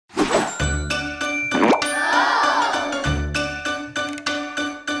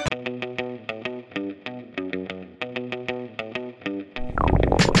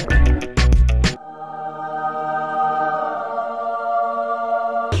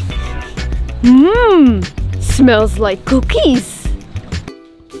Mmm, smells like cookies.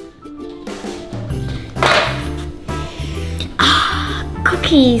 Ah,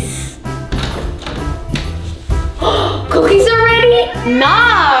 cookies. Cookies already?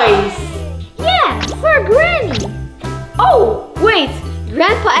 Nice! Yeah, for Granny. Oh, wait.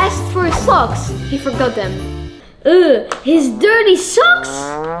 Grandpa asked for his socks. He forgot them. Ugh, his dirty socks?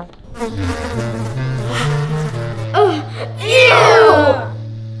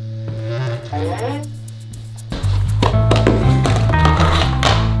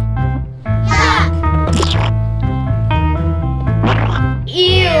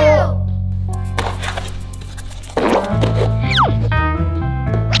 Ew!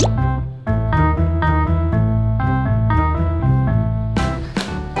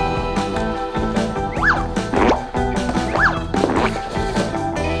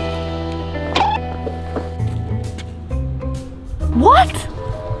 What?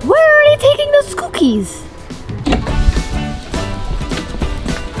 Where are they taking those cookies?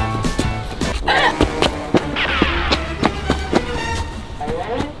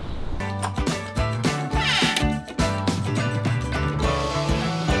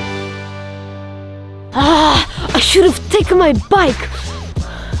 Ah, I should have taken my bike.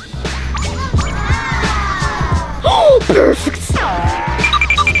 Oh, perfect.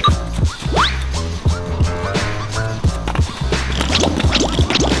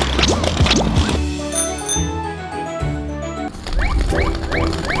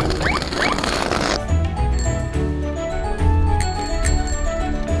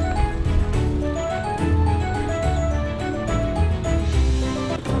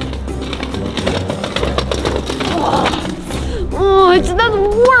 Oh, it's not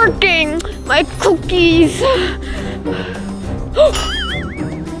working! My cookies!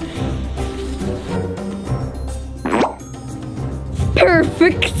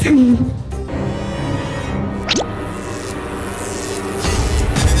 Perfect!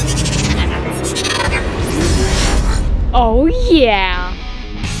 Oh yeah!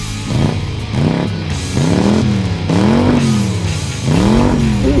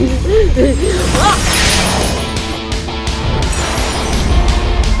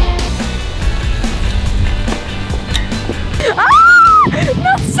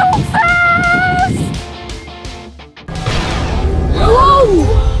 Not so fast! Whoa!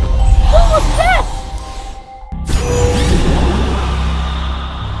 What was that?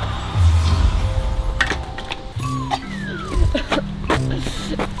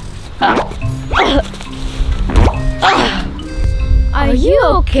 Are you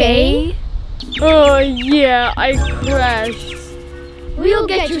okay? Oh yeah, I crashed. We'll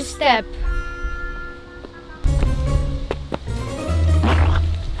get your step.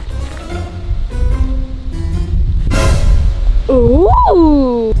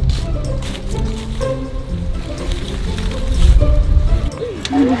 Ooh!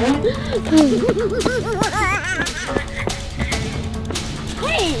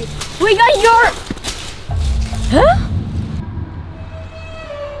 Hey! We got your... Huh?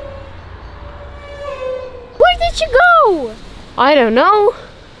 Where did you go? I don't know.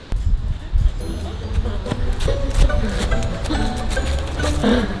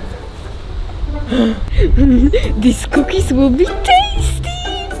 These cookies will be tasty!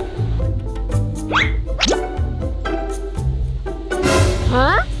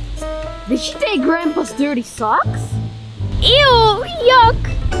 Huh? Did she take Grandpa's dirty socks? Ew! Yuck!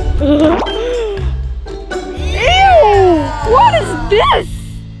 Ew! What is this?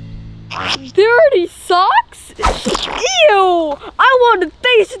 Dirty socks? Ew! I want the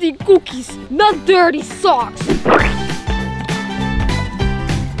tasty cookies, not dirty socks!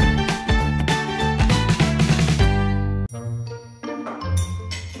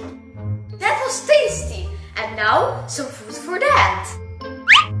 That was tasty. And now, some food for that.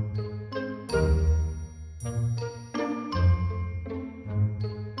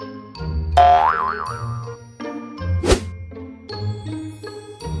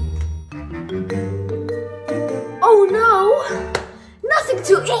 Oh no! Nothing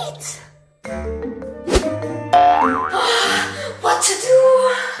to eat! What to do?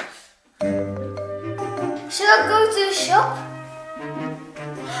 Shall I go to the shop?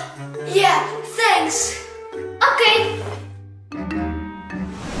 Yeah, thanks. Okay.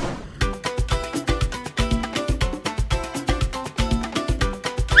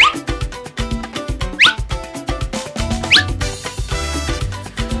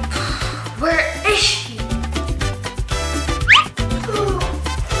 Where is she?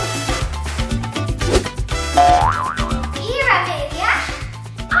 Here, Amelia.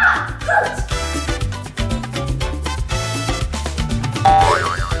 Ah, good.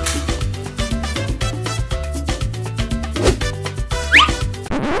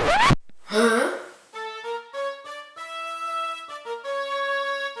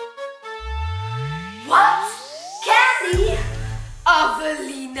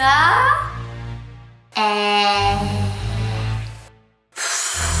 Avelina?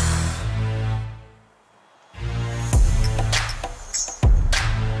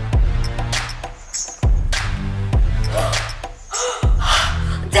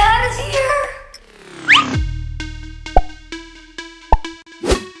 Dad is here!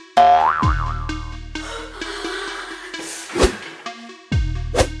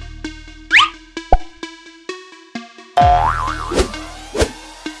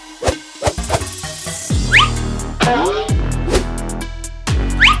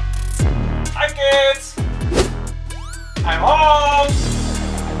 Hi kids! I'm home!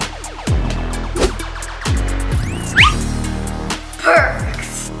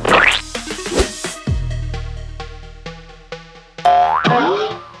 Perfect!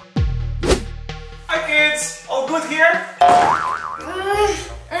 Hi kids! All good here?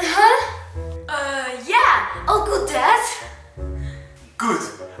 Yeah, all good, Dad. Good!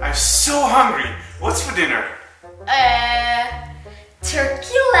 I'm so hungry! What's for dinner?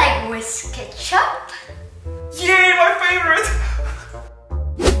 Turkey leg with ketchup? Yay, my favorite!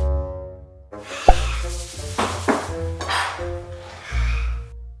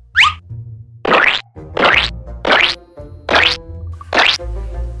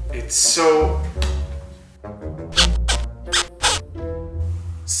 It's so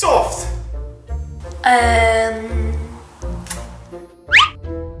soft.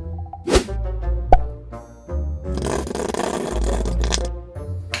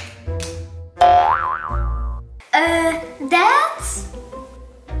 Dad?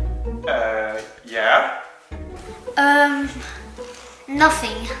 Yeah?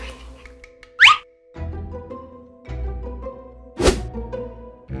 Nothing.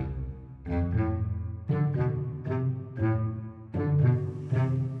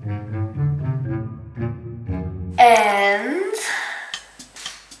 And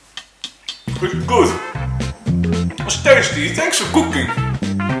Good. Was tasty. Thanks for cooking.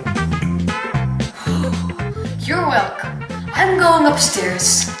 you're welcome. I'm going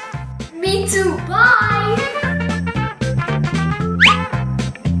upstairs. Me too. Bye.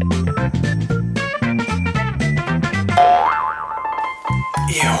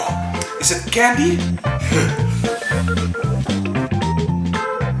 Ew. Is it candy?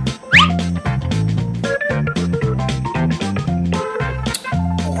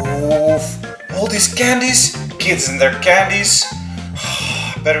 Oh, all these candies? Kids and their candies.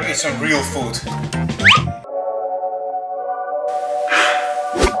 Better eat some real food.